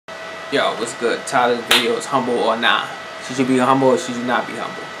Yo, what's good? Title of the video is humble or not. Should you be humble or should you not be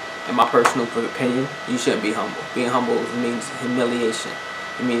humble? In my personal opinion, you shouldn't be humble. Being humble means humiliation.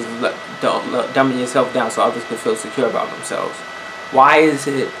 It means dumbing yourself down so others can feel secure about themselves. Why is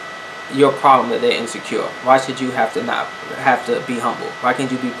it your problem that they're insecure? Why should you have to be humble? Why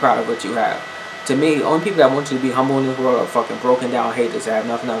can't you be proud of what you have? To me, only people that want you to be humble in this world are fucking broken down haters that have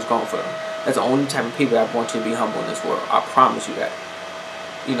nothing else going for them. That's the only type of people that want you to be humble in this world. I promise you that.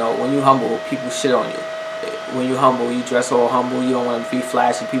 You know, when you humble, people shit on you. When you humble, you dress all humble, you don't want to be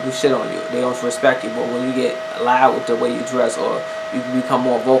flashy, people shit on you. They don't respect you. But when you get loud with the way you dress or you become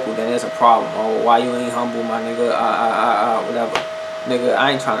more vocal, then there's a problem. Oh, why you ain't humble, my nigga? Whatever. Nigga, I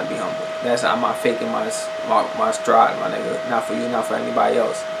ain't trying to be humble. I'm not faking my stride, my nigga. Not for you, not for anybody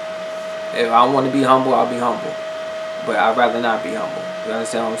else. If I want to be humble, I'll be humble. But I'd rather not be humble. You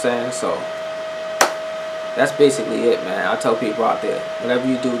understand what I'm saying? So that's basically it, man. I tell people out there, whatever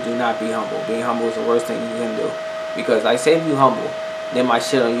you do, do not be humble. Being humble is the worst thing you can do. Because, like, say if you humble, they might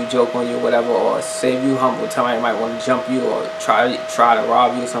shit on you, joke on you, whatever. Or say if you humble, somebody might want to jump you or try to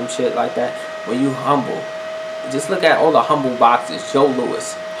rob you, some shit like that. When you humble, just look at all the humble boxers. Joe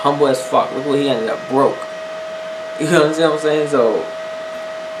Louis, humble as fuck. Look what he ended up, broke. You understand what I'm saying? So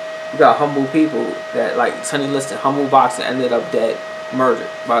you got humble people that, like Sonny Liston, humble boxer, ended up dead, murdered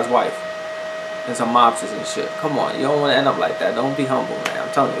by his wife. And some mobsters and shit. Come on, you don't want to end up like that. Don't be humble, man.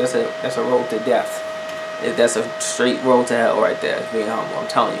 I'm telling you, that's a road to death. That's a straight road to hell right there. Being humble, I'm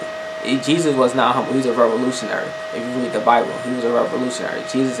telling you. Jesus was not humble. He was a revolutionary. If you read the Bible, he was a revolutionary.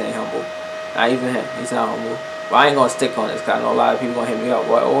 Jesus ain't humble. Not even him. He's not humble. But I ain't gonna stick on this because I know a lot of people gonna hit me up.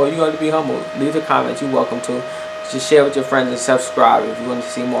 Oh, you got to be humble. Leave a comment. You're welcome to. Just share with your friends and subscribe if you want to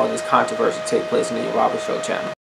see more of this controversy take place in the Yababa Show channel.